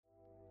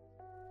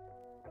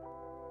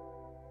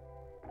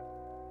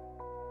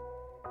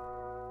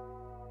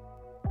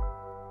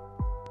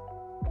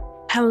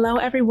Hello,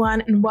 everyone,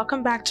 and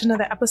welcome back to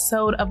another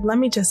episode of Let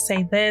Me Just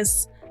Say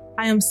This.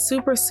 I am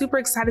super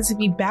excited to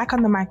be back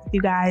on the mic with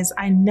you guys.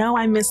 I know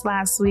I missed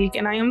last week,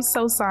 and I am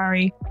so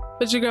sorry,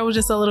 but your girl was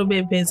just a little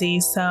bit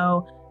busy.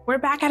 So we're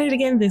back at it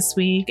again this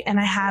week, and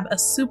I have a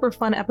super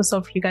fun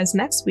episode for you guys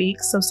next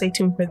week, so stay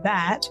tuned for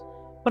that.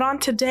 But on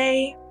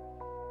today,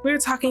 we're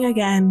talking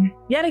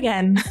yet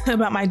again,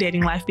 about my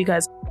dating life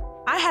because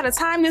I had a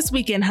time this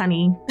weekend,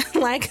 honey.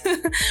 Like,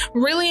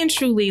 really and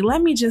truly,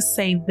 let me just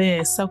say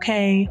this,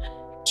 okay?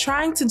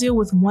 Trying to deal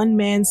with one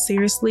man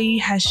seriously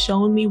has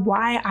shown me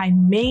why I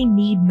may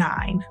need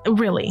 9.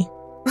 Really.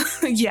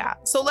 Yeah.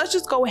 So let's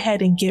just go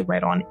ahead and get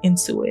right on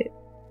into it.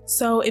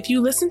 So if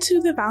you listened to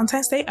the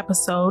Valentine's Day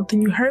episode,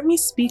 then you heard me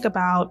speak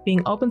about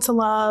being open to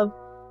love,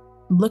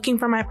 looking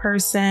for my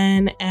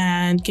person,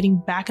 and getting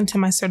back into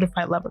my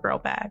certified lover girl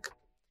bag.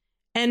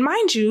 And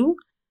mind you,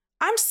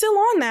 I'm still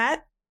on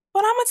that,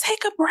 but I'm going to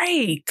take a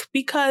break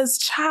because,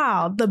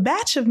 child, the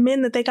batch of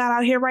men that they got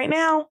out here right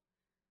now,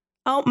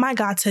 oh my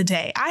God,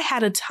 today. I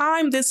had a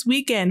time this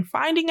weekend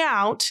finding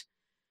out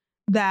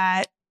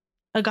that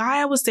a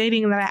guy I was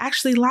dating that I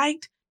actually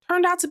liked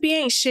turned out to be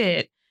ain't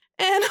shit.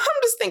 And I'm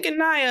just thinking,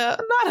 Naya,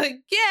 not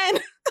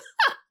again.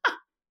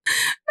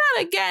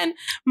 Not again.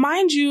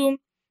 Mind you,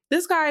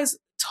 this guy's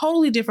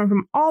totally different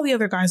from all the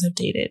other guys I've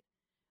dated.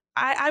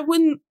 I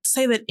wouldn't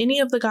say that any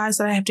of the guys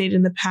that I have dated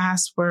in the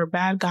past were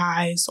bad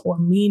guys or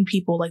mean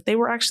people. Like, they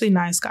were actually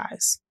nice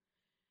guys.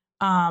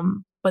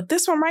 But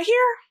this one right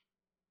here,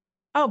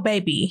 oh,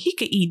 baby, he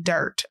could eat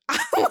dirt.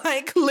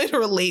 Like,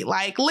 literally,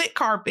 like lit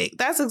carpet.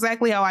 That's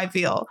exactly how I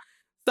feel.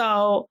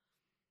 So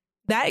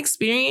that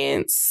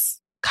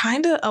experience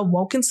kind of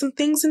awoken some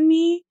things in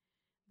me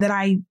that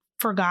I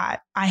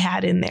forgot I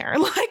had in there.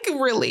 Like,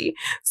 really.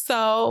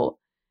 So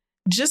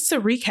just to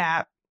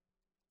recap,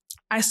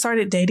 I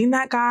started dating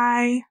that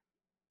guy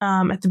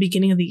at the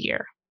beginning of the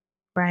year,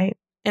 right?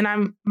 And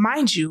I'm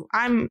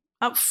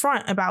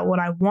upfront about what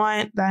I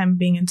want, that I'm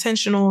being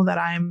intentional, that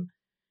I'm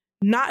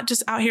not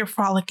just out here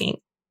frolicking.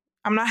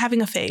 I'm not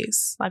having a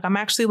phase. Like, I'm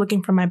actually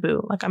looking for my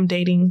boo. Like, I'm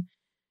dating,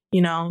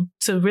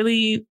 to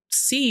really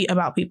see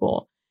about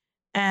people.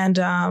 And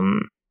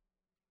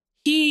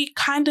he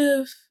kind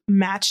of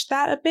matched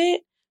that a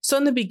bit. So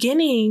in the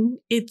beginning,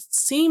 it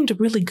seemed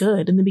really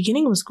good. In the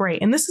beginning, it was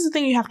great. And this is the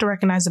thing you have to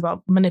recognize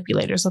about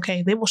manipulators,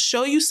 okay? They will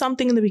show you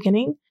something in the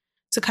beginning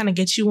to kind of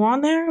get you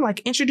on there, like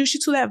introduce you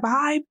to that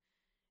vibe.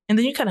 And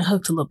then you're kind of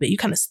hooked a little bit. You're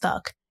kind of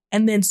stuck.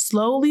 And then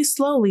slowly,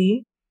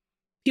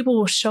 people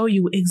will show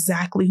you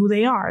exactly who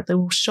they are. They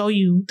will show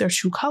you their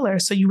true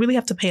colors. So you really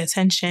have to pay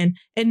attention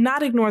and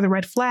not ignore the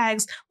red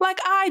flags like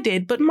I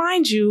did. But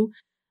mind you,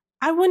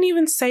 I wouldn't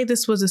even say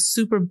this was a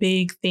super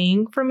big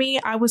thing for me.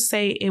 I would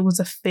say it was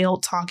a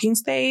failed talking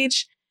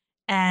stage.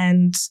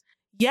 And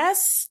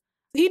yes,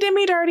 he did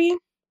me dirty.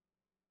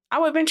 I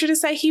would venture to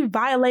say he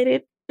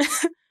violated,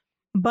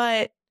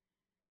 but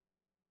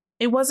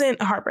it wasn't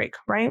a heartbreak,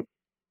 right?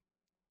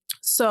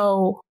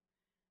 So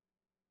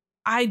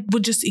I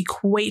would just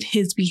equate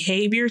his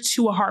behavior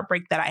to a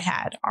heartbreak that I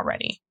had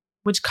already,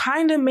 which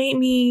kind of made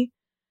me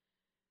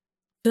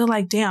feel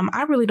like, damn,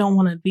 I really don't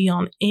want to be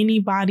on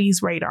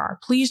anybody's radar.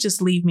 Please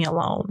just leave me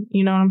alone.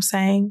 You know what I'm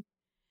saying?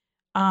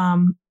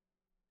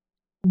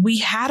 We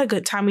had a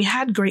good time. We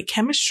had great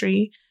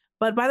chemistry.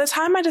 But by the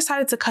time I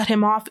decided to cut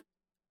him off,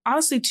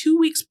 honestly, 2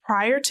 weeks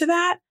prior to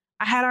that,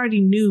 I had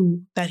already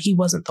knew that he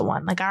wasn't the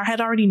one. Like, I had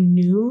already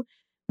knew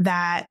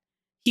that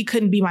he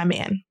couldn't be my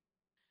man.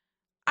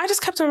 I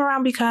just kept him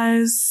around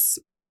because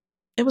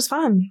it was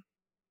fun.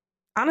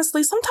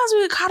 Honestly, sometimes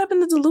we get caught up in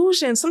the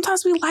delusion.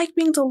 Sometimes we like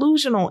being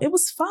delusional. It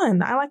was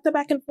fun. I liked the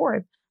back and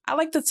forth. I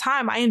liked the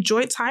time. I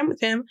enjoyed time with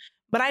him,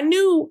 but I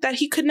knew that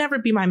he could never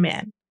be my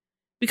man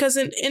because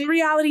in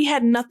reality, he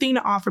had nothing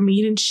to offer me.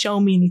 He didn't show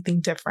me anything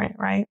different,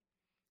 right?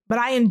 But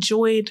I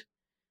enjoyed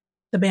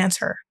the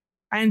banter.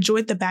 I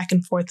enjoyed the back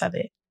and forth of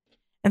it.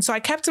 And so I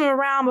kept him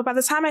around, but by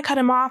the time I cut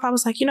him off, I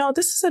was like,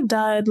 this is a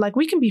dud. Like,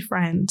 we can be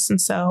friends.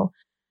 And so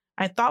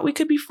I thought we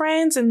could be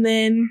friends, and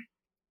then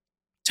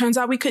turns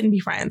out we couldn't be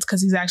friends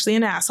because he's actually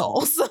an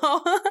asshole. So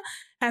I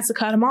had to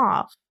cut him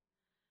off.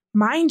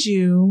 Mind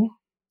you,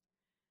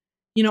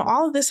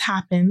 all of this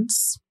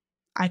happens.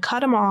 I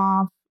cut him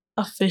off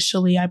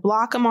officially. I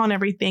block him on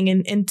everything.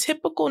 In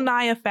typical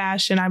Naya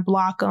fashion, I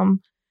block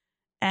him.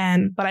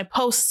 But I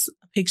post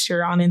a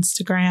picture on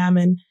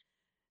Instagram. And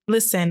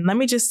listen, let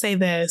me just say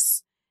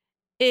this.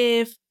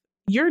 If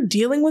you're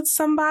dealing with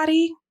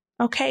somebody,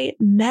 okay,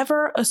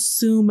 never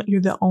assume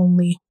you're the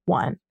only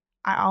one.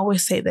 I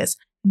always say this.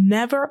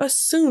 Never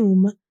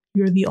assume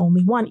you're the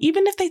only one.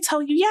 Even if they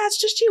tell you, yeah, it's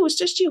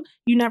just you.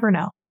 You never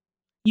know.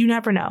 You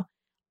never know.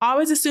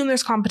 Always assume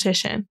there's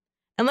competition.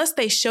 Unless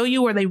they show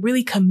you or they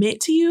really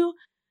commit to you,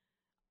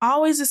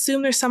 always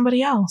assume there's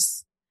somebody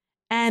else.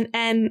 And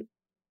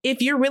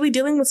if you're really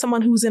dealing with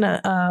someone who's in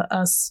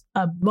a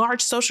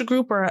large social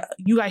group or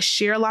you guys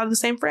share a lot of the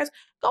same friends,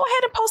 go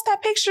ahead and post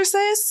that picture,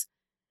 sis.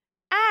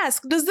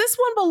 Ask, does this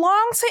one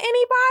belong to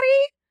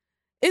anybody?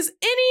 Is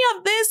any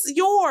of this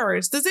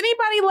yours? Does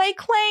anybody lay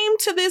claim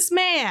to this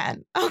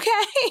man? Okay.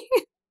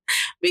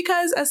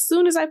 Because as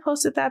soon as I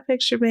posted that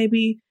picture,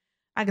 baby,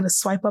 I gotta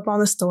swipe up on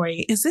the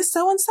story. Is this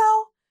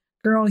so-and-so?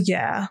 Girl,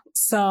 yeah.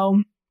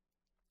 So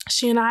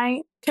she and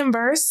I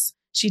converse.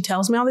 She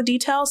tells me all the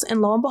details,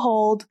 and lo and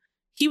behold,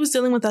 he was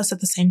dealing with us at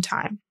the same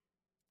time.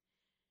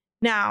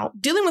 Now,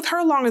 dealing with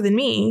her longer than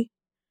me,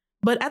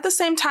 but at the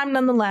same time,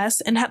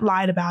 nonetheless, and had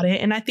lied about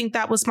it. And I think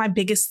that was my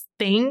biggest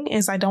thing,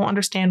 is I don't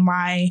understand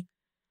why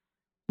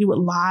you would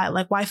lie,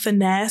 like why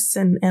finesse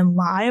and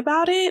lie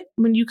about it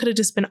when you could have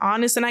just been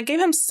honest. And I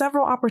gave him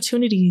several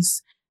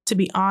opportunities to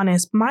be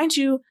honest. Mind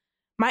you,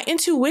 my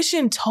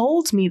intuition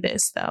told me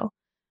this though,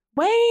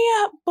 way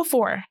up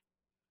before.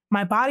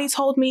 My body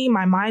told me,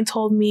 my mind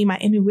told me, my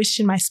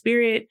intuition, my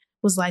spirit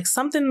was like,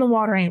 something in the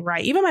water ain't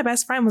right. Even my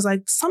best friend was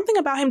like, something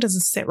about him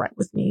doesn't sit right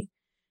with me.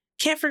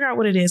 Can't figure out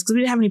what it is because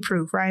we didn't have any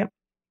proof, right?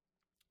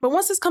 But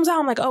once this comes out,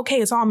 I'm like, okay,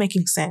 it's all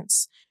making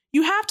sense.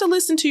 You have to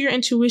listen to your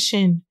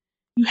intuition.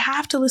 You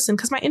have to listen,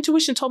 because my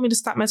intuition told me to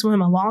stop messing with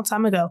him a long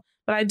time ago,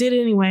 but I did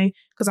it anyway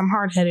because I'm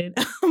hard-headed.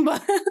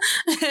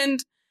 And,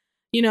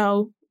 you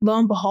know, lo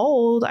and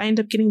behold, I end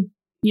up getting,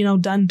 you know,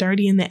 done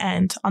dirty in the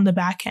end, on the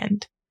back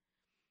end.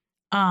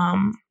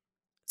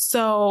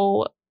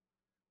 So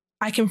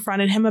I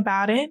confronted him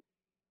about it,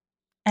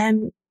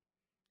 and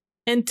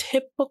in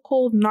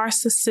typical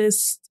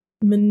narcissist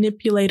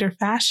manipulator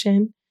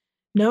fashion,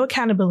 no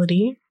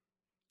accountability,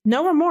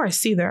 no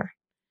remorse either.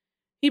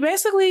 He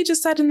basically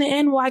just said in the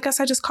end, well, I guess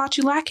I just caught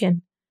you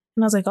lacking.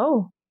 And I was like,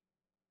 oh,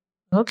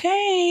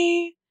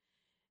 okay.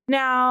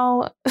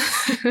 Now,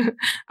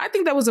 I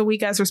think that was a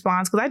weak ass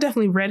response, because I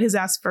definitely read his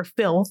ass for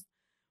filth.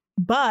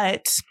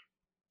 But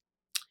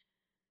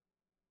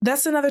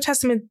that's another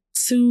testament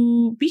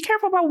to be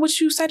careful about what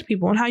you say to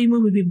people and how you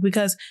move with people,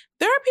 because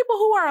there are people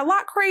who are a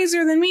lot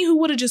crazier than me who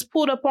would have just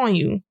pulled up on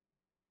you.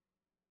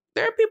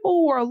 There are people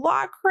who are a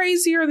lot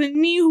crazier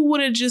than me who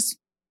would have just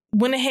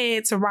went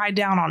ahead to ride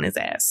down on his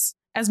ass.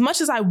 As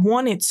much as I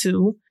wanted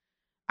to,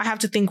 I have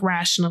to think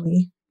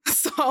rationally.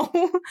 So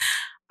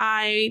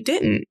I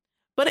didn't.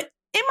 But in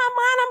my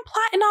mind, I'm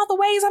plotting all the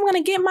ways I'm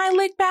going to get my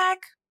lick back.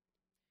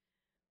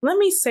 Let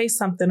me say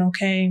something,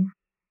 okay?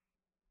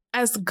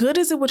 As good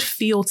as it would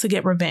feel to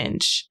get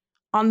revenge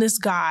on this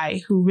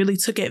guy who really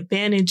took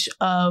advantage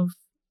of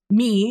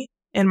me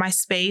and my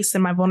space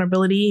and my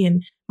vulnerability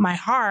and my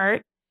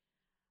heart,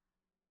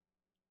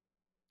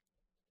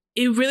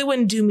 it really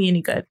wouldn't do me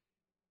any good.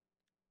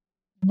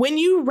 When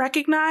you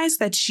recognize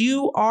that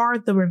you are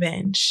the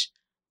revenge,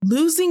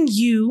 losing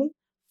you,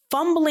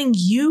 fumbling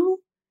you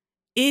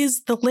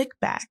is the lick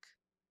back.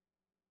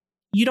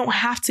 You don't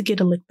have to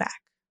get a lick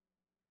back.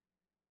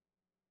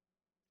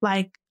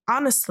 Like,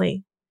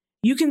 honestly,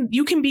 you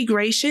can be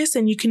gracious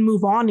and you can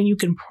move on and you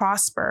can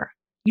prosper.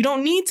 You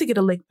don't need to get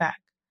a lick back.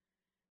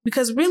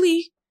 Because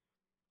really,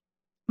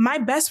 my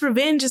best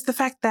revenge is the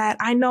fact that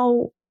I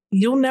know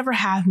you'll never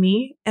have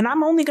me, and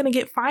I'm only going to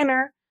get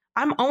finer.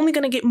 I'm only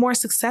going to get more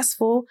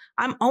successful.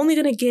 I'm only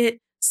going to get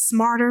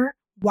smarter,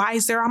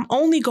 wiser. I'm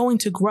only going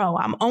to grow.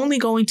 I'm only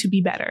going to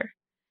be better.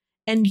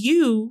 And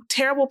you,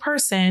 terrible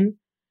person,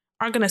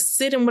 are going to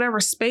sit in whatever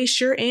space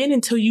you're in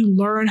until you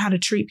learn how to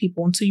treat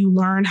people, until you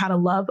learn how to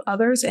love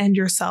others and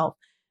yourself.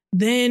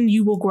 Then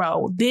you will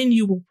grow. Then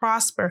you will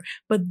prosper.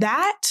 But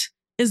that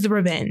is the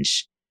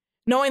revenge.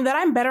 Knowing that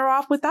I'm better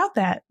off without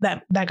that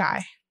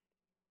guy.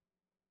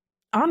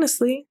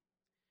 Honestly,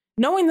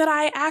 knowing that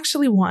I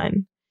actually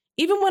won.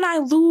 Even when I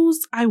lose,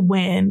 I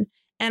win.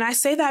 And I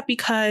say that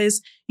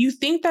because you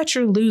think that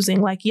you're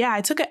losing. Like, yeah,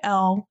 I took an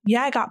L.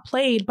 Yeah, I got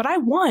played, but I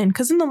won.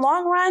 Because in the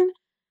long run,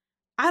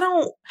 I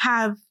don't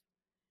have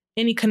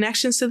any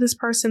connections to this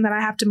person that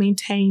I have to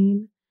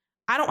maintain.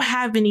 I don't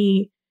have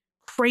any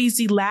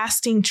crazy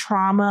lasting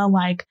trauma.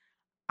 Like,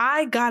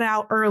 I got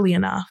out early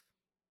enough.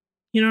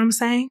 You know what I'm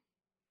saying?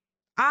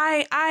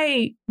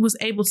 I was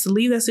able to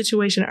leave that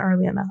situation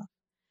early enough.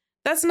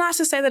 That's not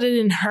to say that it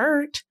didn't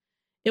hurt.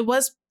 It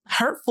was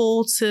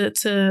hurtful to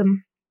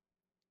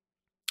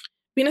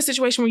be in a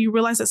situation where you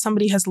realize that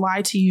somebody has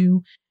lied to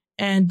you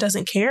and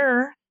doesn't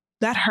care.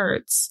 That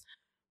hurts.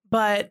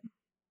 But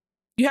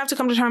you have to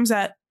come to terms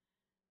that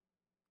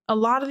a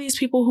lot of these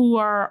people who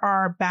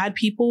are bad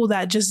people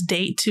that just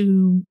date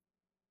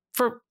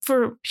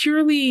for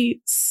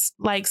purely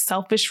like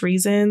selfish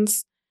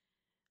reasons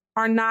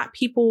are not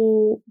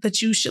people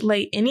that you should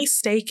lay any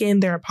stake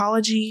in their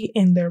apology,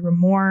 in their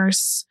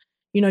remorse.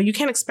 You know, you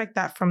can't expect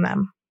that from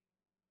them.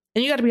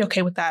 And you got to be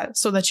okay with that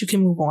so that you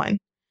can move on.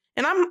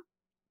 And I'm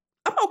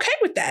okay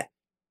with that.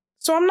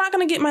 So I'm not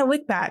going to get my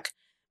lick back.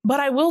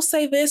 But I will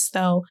say this,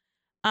 though.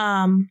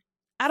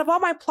 Out of all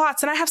my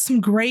plots, and I have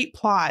some great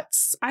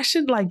plots, I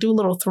should like do a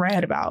little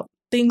thread about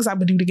things I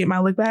would do to get my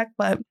lick back.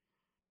 But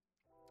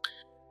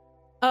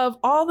of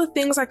all the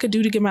things I could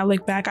do to get my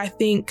lick back, I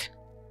think,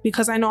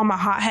 because I know I'm a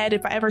hothead,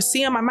 if I ever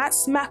see him, I might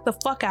smack the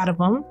fuck out of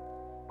him.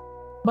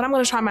 But I'm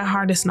going to try my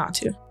hardest not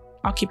to.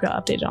 I'll keep you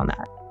updated on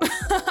that.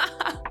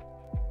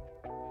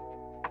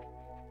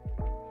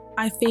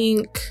 I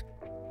think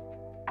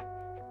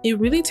it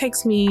really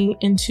takes me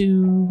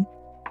into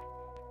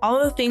all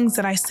of the things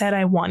that I said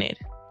I wanted,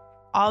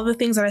 all of the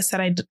things that I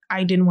said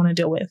I didn't want to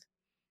deal with.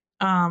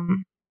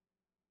 I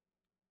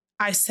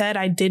said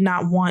I did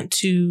not want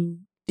to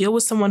deal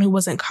with someone who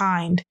wasn't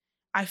kind.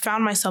 I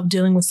found myself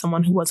dealing with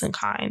someone who wasn't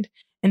kind.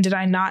 And did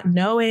I not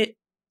know it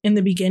in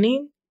the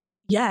beginning?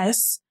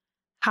 Yes.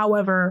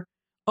 However,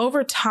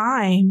 over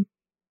time,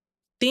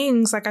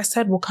 things, like I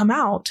said, will come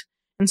out.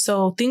 And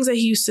so things that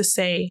he used to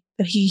say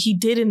that he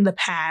did in the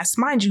past,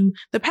 mind you,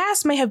 the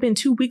past may have been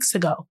 2 weeks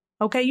ago.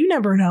 Okay, you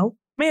never know.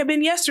 May have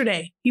been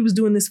yesterday he was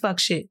doing this fuck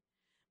shit.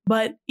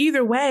 But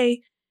either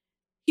way,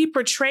 he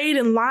portrayed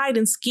and lied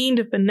and schemed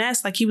and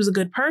finessed like he was a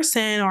good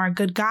person or a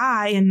good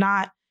guy and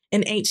not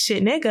an ain't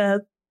shit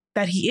nigga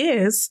that he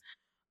is.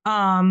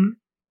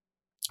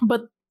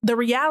 But the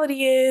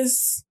reality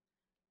is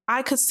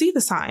I could see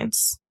the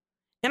signs.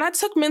 And I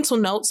took mental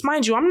notes.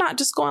 Mind you, I'm not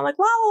just going like,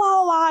 la,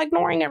 la, la,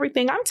 ignoring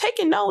everything. I'm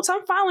taking notes.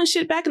 I'm filing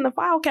shit back in the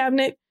file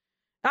cabinet.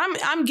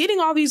 I'm getting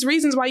all these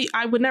reasons why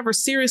I would never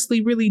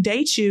seriously really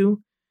date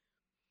you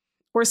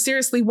or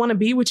seriously want to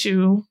be with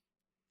you.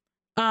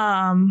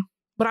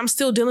 But I'm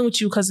still dealing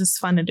with you because it's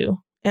fun to do.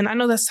 And I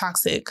know that's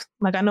toxic.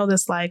 Like, I know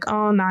that's like,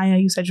 oh, Naya,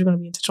 you said you're going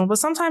to be intentional. But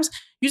sometimes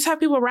you just have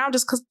people around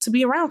just to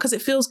be around because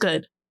it feels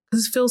good.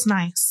 Because it feels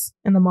nice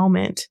in the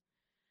moment.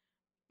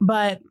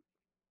 But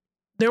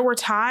there were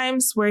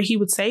times where he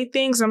would say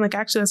things and I'm like,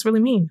 actually, that's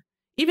really mean.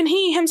 Even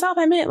he himself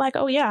admit like,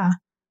 oh, yeah,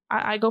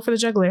 I go for the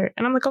jugular.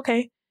 And I'm like,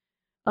 okay,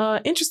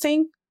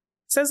 interesting.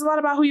 Says a lot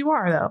about who you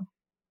are, though.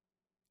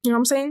 You know what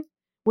I'm saying?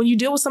 When you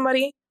deal with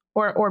somebody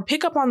or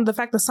pick up on the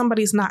fact that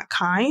somebody's not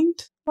kind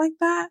like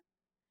that,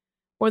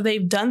 or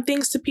they've done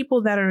things to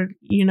people that are,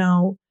 you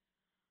know,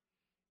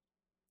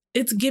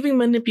 it's giving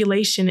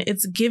manipulation.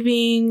 It's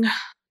giving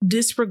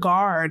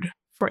disregard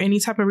for any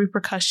type of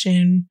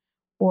repercussion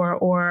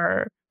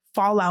or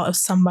fallout of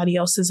somebody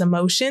else's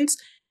emotions.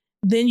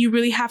 Then you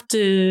really have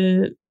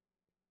to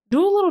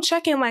do a little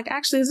check-in. Like,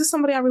 actually, is this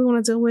somebody I really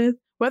want to deal with?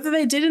 Whether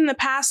they did in the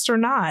past or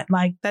not,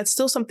 like, that's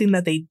still something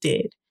that they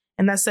did.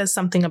 And that says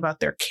something about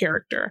their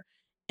character.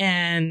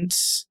 And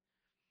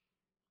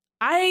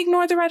I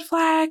ignored the red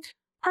flag,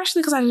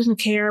 partially because I didn't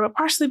care, but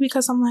partially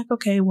because I'm like,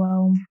 okay,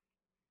 well,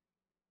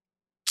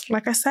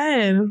 like I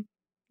said,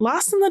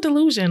 lost in the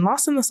delusion,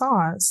 lost in the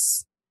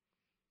sauce.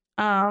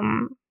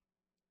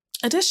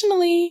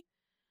 Additionally,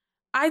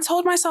 I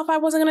told myself I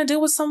wasn't going to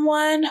deal with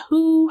someone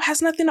who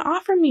has nothing to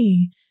offer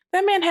me.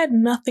 That man had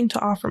nothing to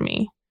offer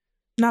me.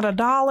 Not a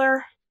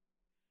dollar,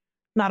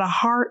 not a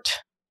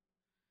heart,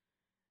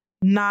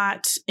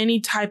 not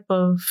any type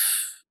of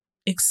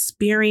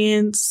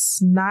experience,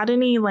 not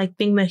any like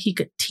thing that he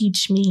could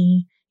teach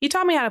me. He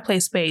taught me how to play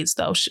spades,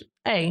 though.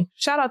 Hey,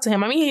 shout out to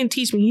him. I mean, he didn't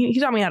teach me. He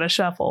taught me how to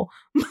shuffle,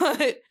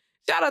 but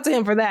shout out to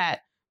him for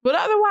that. But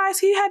otherwise,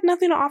 he had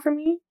nothing to offer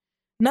me,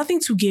 nothing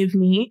to give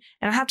me.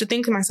 And I have to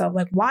think to myself,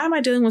 like, why am I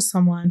dealing with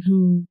someone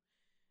who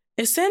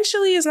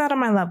essentially is not on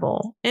my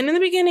level? And in the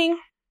beginning,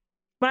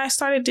 when I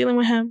started dealing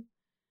with him,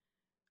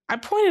 I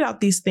pointed out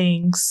these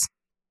things.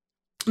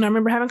 And I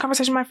remember having a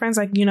conversation with my friends,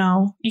 like, you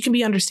know, you can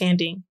be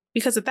understanding.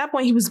 Because at that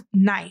point, he was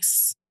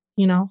nice.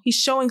 You know, he's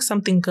showing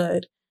something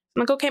good. I'm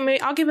like, okay, maybe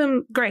I'll give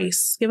him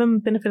grace, give him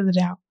benefit of the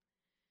doubt.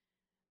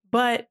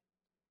 But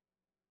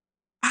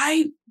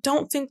I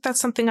don't think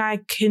that's something I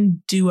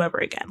can do ever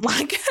again.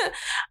 Like,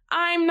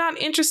 I'm not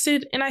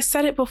interested. And I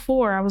said it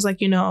before. I was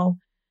like, you know,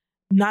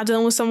 not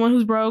dealing with someone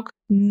who's broke,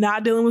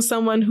 not dealing with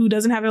someone who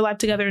doesn't have their life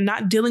together,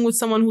 not dealing with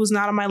someone who's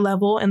not on my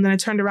level. And then I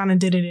turned around and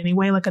did it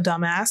anyway, like a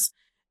dumbass.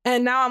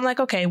 And now I'm like,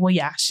 okay, well,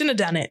 yeah, shouldn't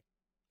have done it.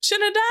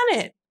 Shouldn't have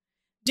done it.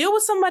 Deal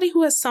with somebody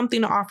who has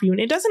something to offer you.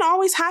 And it doesn't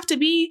always have to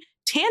be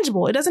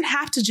tangible. It doesn't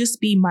have to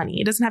just be money.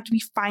 It doesn't have to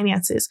be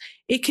finances.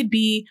 It could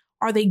be,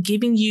 are they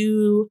giving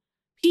you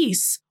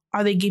peace?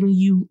 Are they giving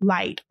you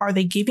light? Are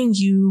they giving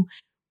you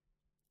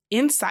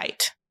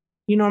insight?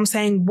 You know what I'm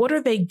saying? What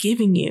are they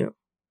giving you?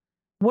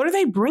 What are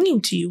they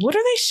bringing to you? What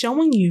are they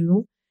showing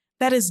you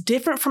that is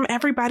different from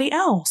everybody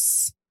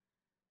else?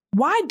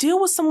 Why deal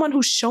with someone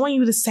who's showing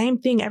you the same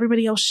thing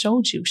everybody else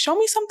showed you? Show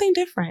me something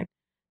different.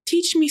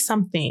 Teach me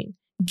something.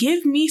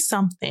 Give me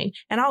something,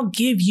 and I'll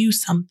give you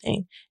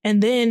something.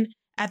 And then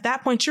at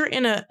that point, you're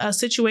in a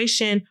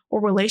situation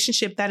or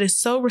relationship that is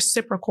so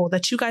reciprocal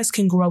that you guys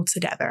can grow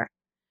together.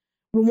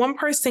 When one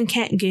person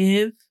can't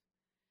give,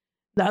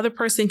 the other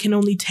person can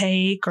only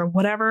take or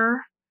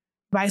whatever,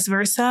 vice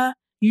versa,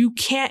 you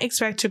can't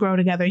expect to grow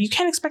together. You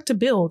can't expect to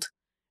build.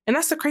 And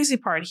that's the crazy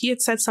part. He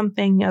had said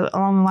something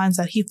along the lines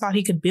that he thought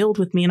he could build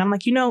with me. And I'm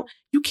like, you know,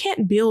 you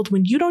can't build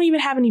when you don't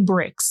even have any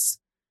bricks.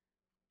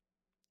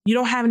 You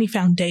don't have any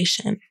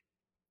foundation.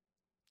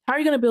 How are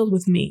you going to build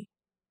with me?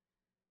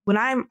 When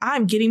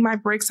I'm getting my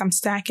bricks, I'm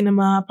stacking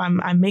them up.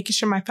 I'm making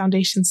sure my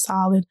foundation's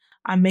solid.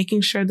 I'm making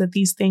sure that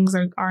these things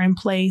are in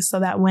place so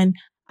that when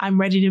I'm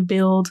ready to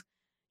build,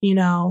 you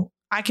know,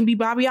 I can be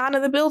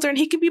Bobbiana the builder and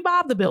he can be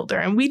Bob the builder.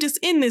 And we just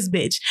in this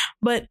bitch.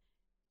 But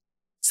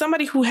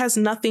somebody who has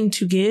nothing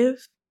to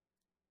give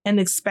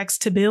and expects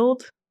to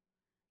build,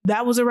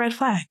 that was a red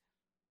flag.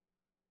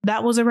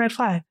 That was a red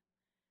flag.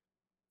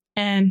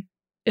 And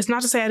it's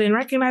not to say I didn't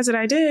recognize it,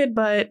 I did,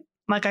 but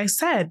like I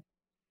said,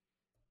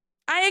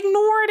 I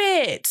ignored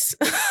it.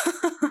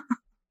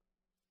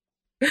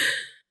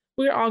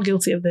 We're all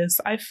guilty of this.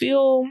 I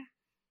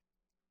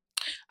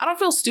don't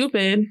feel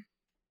stupid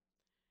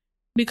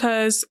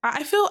because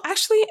I feel,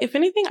 actually, if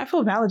anything, I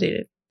feel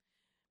validated.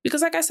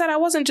 Because like I said, I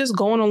wasn't just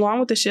going along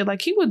with the shit.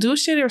 Like, he would do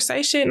shit or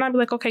say shit and I'd be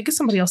like, okay, get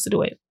somebody else to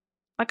do it.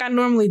 Like I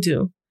normally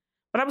do.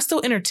 But I would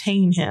still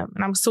entertain him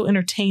and I would still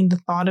entertain the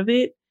thought of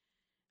it.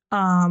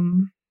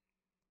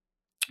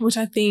 Which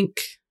I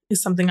think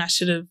is something I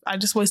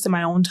just wasted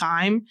my own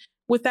time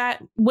with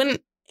that. When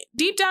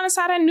deep down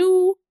inside, I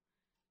knew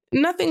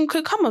nothing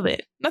could come of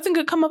it. Nothing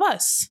could come of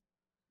us.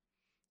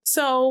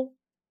 So,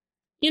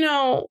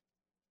 I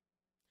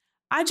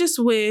just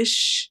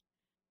wish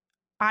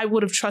I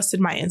would have trusted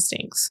my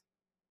instincts.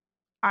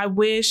 I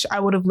wish I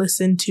would have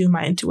listened to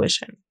my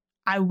intuition.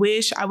 I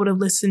wish I would have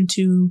listened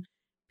to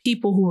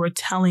people who were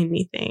telling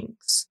me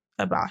things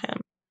about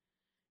him.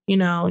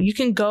 You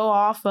can go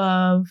off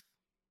of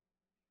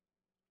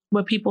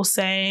what people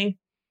say,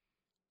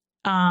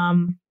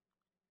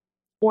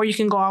 or you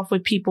can go off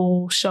what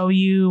people show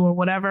you or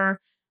whatever.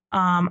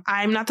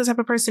 I'm not the type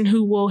of person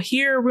who will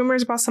hear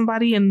rumors about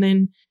somebody and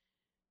then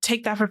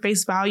take that for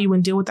face value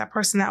and deal with that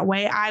person that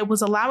way. I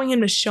was allowing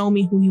him to show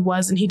me who he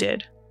was, and he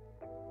did.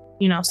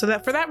 So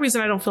that for that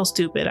reason, I don't feel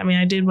stupid. I mean,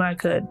 I did what I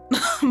could,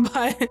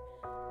 but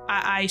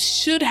I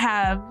should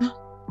have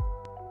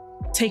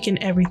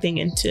taken everything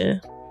into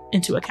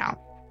account.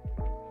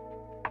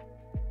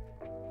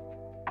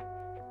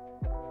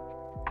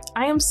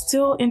 I am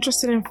still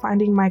interested in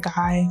finding my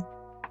guy.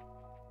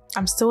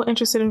 I'm still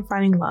interested in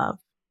finding love.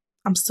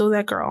 I'm still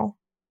that girl.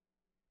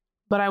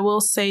 But I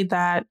will say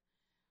that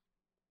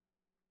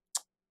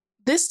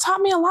this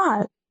taught me a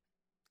lot.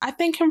 I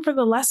thank him for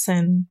the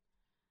lesson.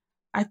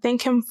 I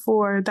thank him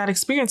for that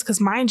experience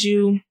because, mind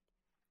you,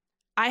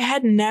 I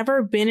had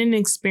never been in an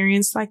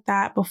experience like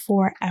that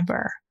before,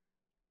 ever.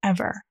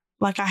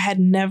 Like, I had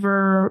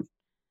never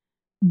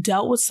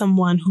dealt with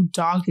someone who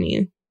dogged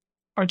me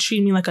or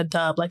treated me like a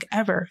dub, like,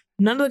 ever.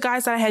 None of the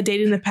guys that I had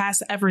dated in the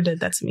past ever did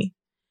that to me.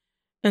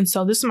 And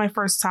so this is my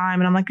first time.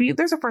 And I'm like,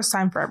 there's a first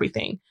time for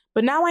everything.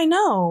 But now I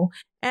know.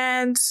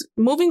 And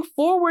moving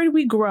forward,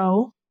 we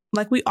grow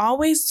like we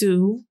always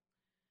do.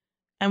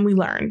 And we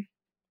learn.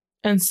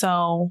 And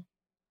so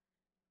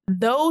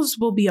those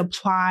will be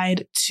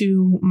applied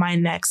to my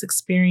next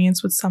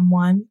experience with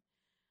someone.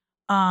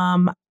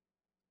 I'm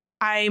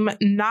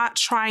not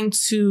trying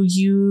to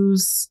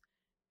use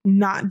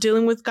not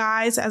dealing with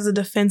guys as a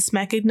defense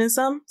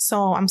mechanism.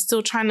 So I'm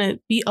still trying to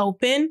be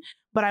open,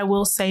 but I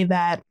will say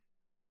that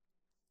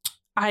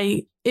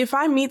if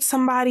I meet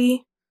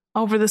somebody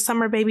over the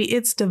summer, baby,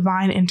 it's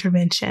divine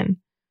intervention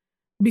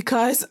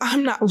because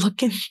I'm not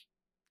looking.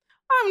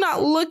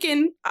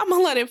 I'm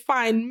going to let it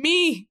find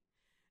me.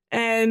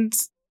 And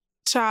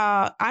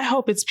child, I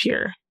hope it's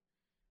pure.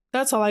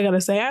 That's all I got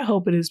to say. I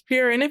hope it is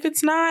pure. And if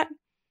it's not,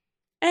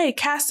 hey,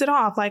 cast it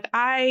off. Like,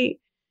 I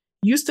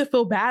used to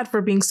feel bad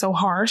for being so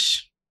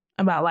harsh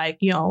about, like,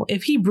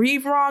 if he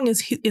breathed wrong,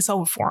 it's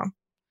over for him.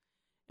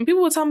 And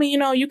people would tell me,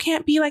 you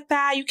can't be like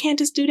that. You can't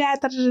just do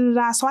that. Da, da, da,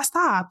 da. So I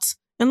stopped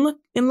and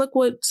look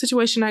what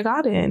situation I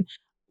got in.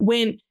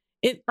 When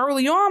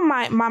early on,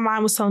 my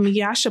mind was telling me,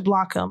 yeah, I should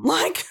block him.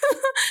 Like,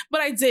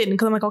 but I didn't,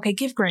 because I'm like, okay,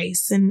 give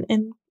grace and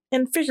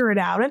figure it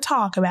out and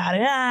talk about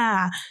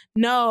it.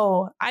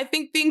 No, I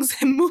think things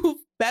move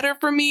better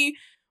for me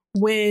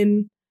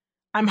when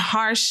I'm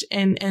harsh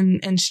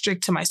and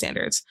strict to my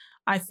standards.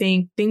 I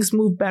think things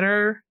move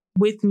better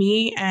with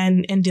me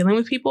and dealing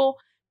with people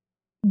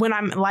when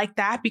I'm like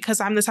that, because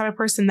I'm the type of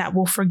person that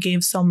will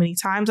forgive so many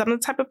times. I'm the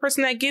type of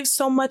person that gives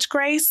so much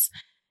grace.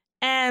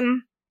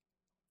 And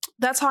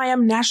that's how I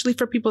am naturally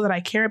for people that I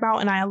care about.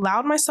 And I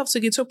allowed myself to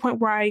get to a point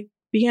where I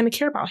began to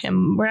care about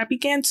him, where I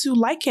began to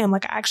like him.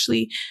 Like, I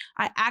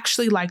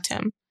actually liked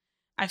him.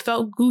 I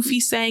felt goofy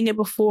saying it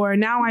before.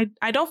 Now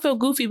I don't feel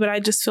goofy, but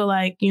I just feel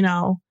like,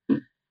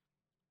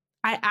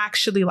 I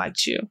actually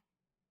liked you.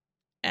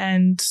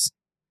 And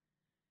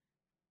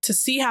to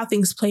see how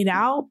things played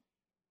out,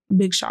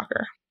 big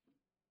shocker.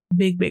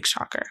 Big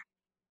shocker.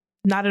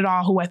 Not at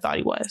all who I thought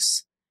he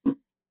was.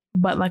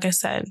 But like I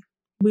said,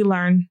 we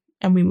learn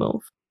and we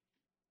move.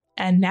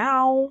 And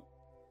now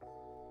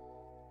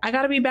I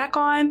got to be back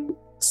on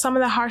some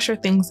of the harsher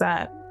things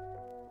that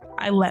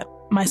I let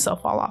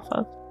myself fall off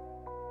of.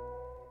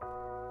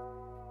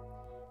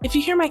 If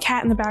you hear my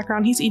cat in the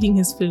background, he's eating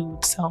his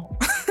food. So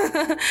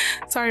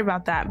sorry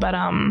about that. But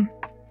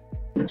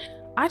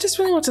I just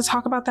really want to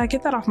talk about that,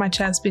 get that off my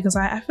chest, because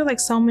I feel like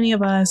so many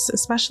of us,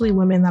 especially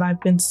women that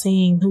I've been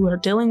seeing who are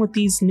dealing with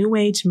these new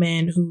age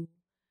men who,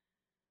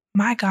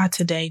 my God,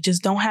 today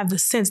just don't have the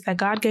sense that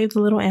God gave the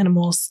little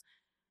animals,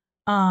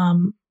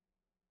 find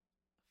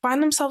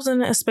themselves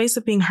in a space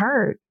of being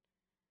hurt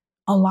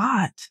a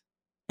lot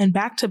and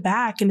back to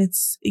back. And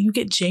you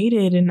get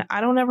jaded. And I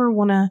don't ever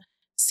want to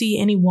see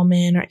any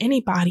woman or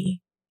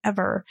anybody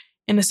ever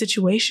in a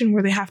situation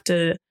where they have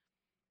to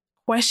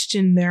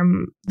question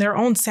their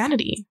own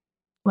sanity.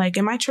 Like,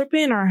 am I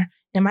tripping or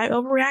am I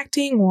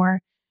overreacting or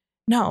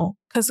no?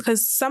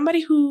 Because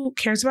somebody who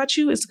cares about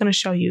you is going to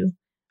show you.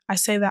 I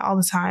say that all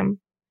the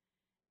time.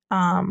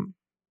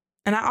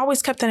 And I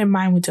always kept that in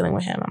mind when dealing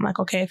with him. I'm like,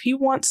 okay, if he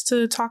wants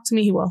to talk to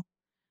me, he will.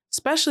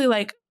 Especially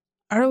like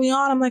early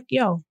on, I'm like,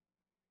 yo,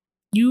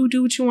 you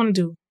do what you want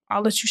to do.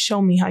 I'll let you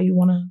show me how you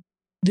want to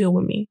deal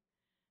with me.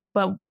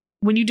 But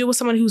when you deal with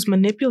someone who's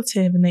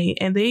manipulative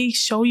and they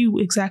show you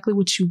exactly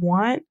what you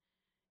want,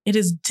 it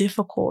is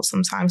difficult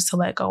sometimes to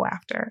let go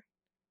after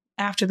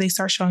they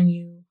start showing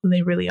you who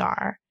they really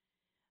are.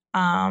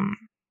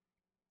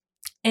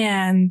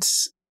 And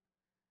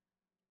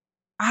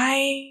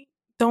I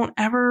don't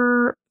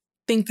ever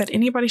think that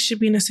anybody should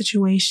be in a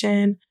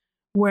situation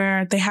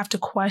where they have to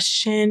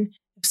question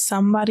if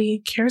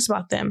somebody cares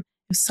about them,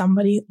 if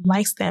somebody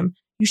likes them.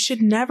 You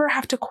should never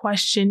have to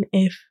question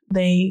if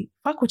they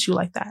fuck with you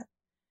like that.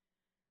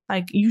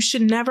 Like, you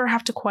should never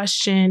have to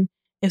question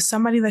if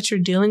somebody that you're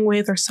dealing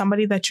with or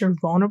somebody that you're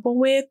vulnerable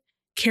with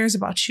cares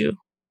about you.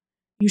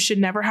 You should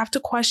never have to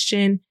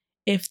question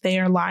if they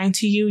are lying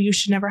to you. You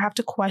should never have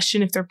to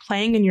question if they're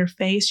playing in your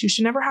face. You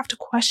should never have to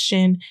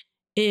question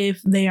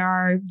if they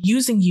are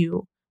using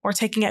you or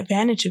taking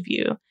advantage of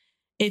you.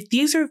 If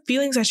these are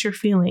feelings that you're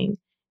feeling,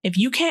 if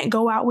you can't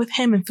go out with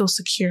him and feel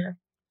secure,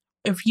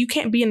 if you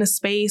can't be in a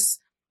space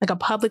like a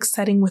public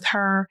setting with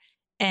her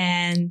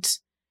and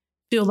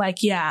feel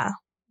like, yeah,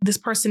 this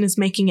person is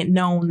making it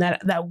known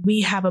that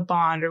we have a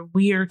bond or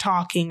we are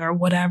talking or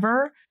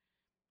whatever,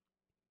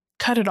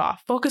 cut it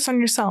off. Focus on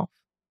yourself.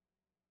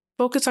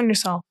 Focus on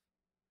yourself.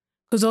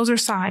 Because those are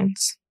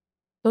signs.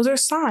 Those are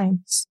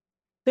signs.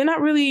 They're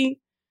not ready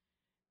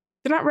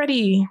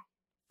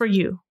for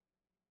you.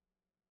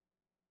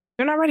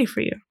 They're not ready for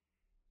you.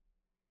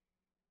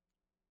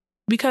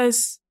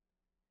 Because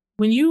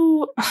when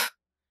you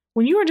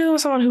are dealing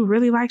with someone who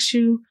really likes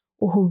you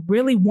or who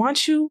really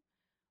wants you,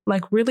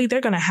 like really,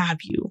 they're going to have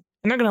you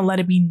and they're going to let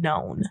it be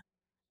known.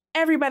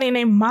 Everybody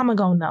named Mama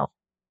gonna know.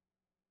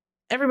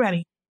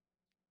 Everybody.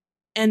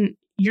 And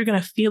you're going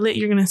to feel it.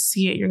 You're going to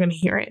see it. You're going to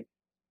hear it.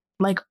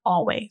 Like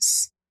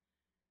always.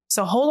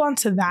 So hold on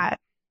to that.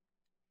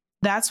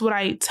 That's what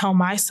I tell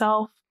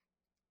myself.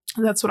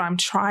 That's what I'm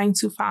trying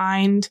to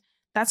find.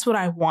 That's what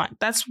I want.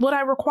 That's what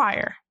I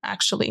require,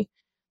 actually.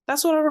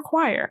 That's what I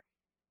require.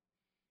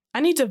 I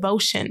need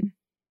devotion.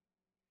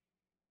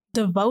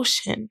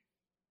 Devotion.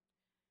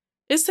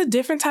 It's a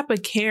different type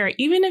of care,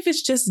 even if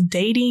it's just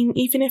dating,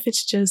 even if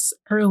it's just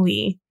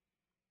early.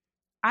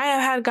 I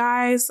have had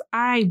guys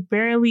I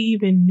barely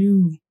even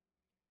knew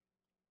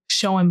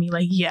showing me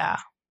like, yeah,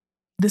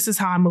 this is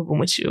how I'm moving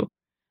with you.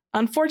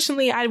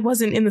 Unfortunately, I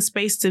wasn't in the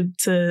space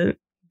to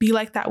be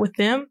like that with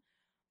them.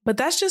 But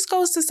that just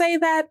goes to say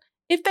that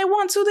if they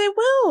want to, they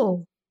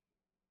will.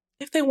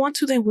 If they want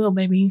to, they will,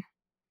 baby.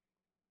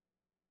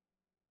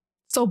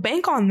 So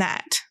bank on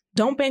that.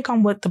 Don't bank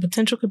on what the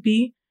potential could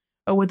be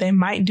or what they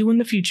might do in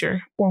the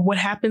future or what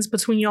happens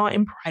between y'all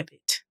in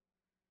private.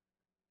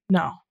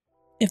 No.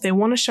 If they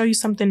want to show you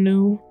something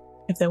new,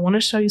 if they want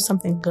to show you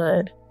something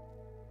good,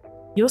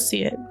 you'll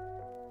see it.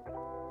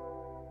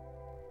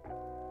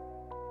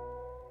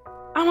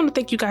 I want to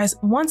thank you guys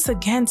once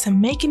again to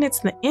making it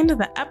to the end of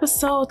the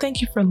episode.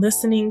 Thank you for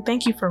listening.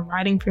 Thank you for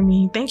writing for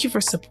me. Thank you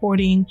for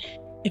supporting.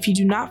 If you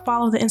do not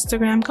follow the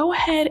Instagram, go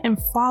ahead and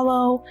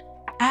follow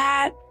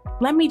at,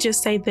 let me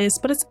just say this,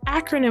 but it's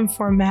acronym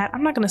format.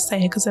 I'm not going to say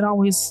it because I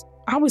always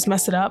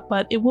mess it up,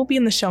 but it will be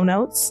in the show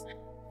notes.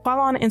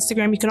 Follow on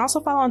Instagram. You can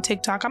also follow on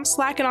TikTok. I'm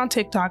slacking on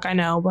TikTok, I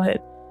know,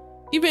 but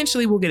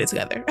eventually we'll get it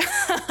together.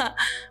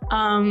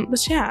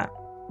 But yeah,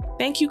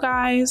 thank you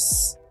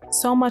guys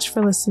so much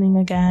for listening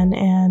again.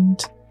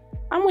 And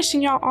I'm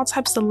wishing y'all all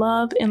types of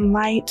love and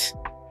light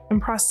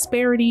and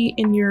prosperity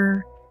in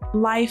your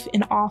life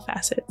in all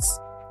facets.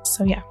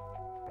 So yeah,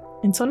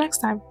 until next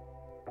time.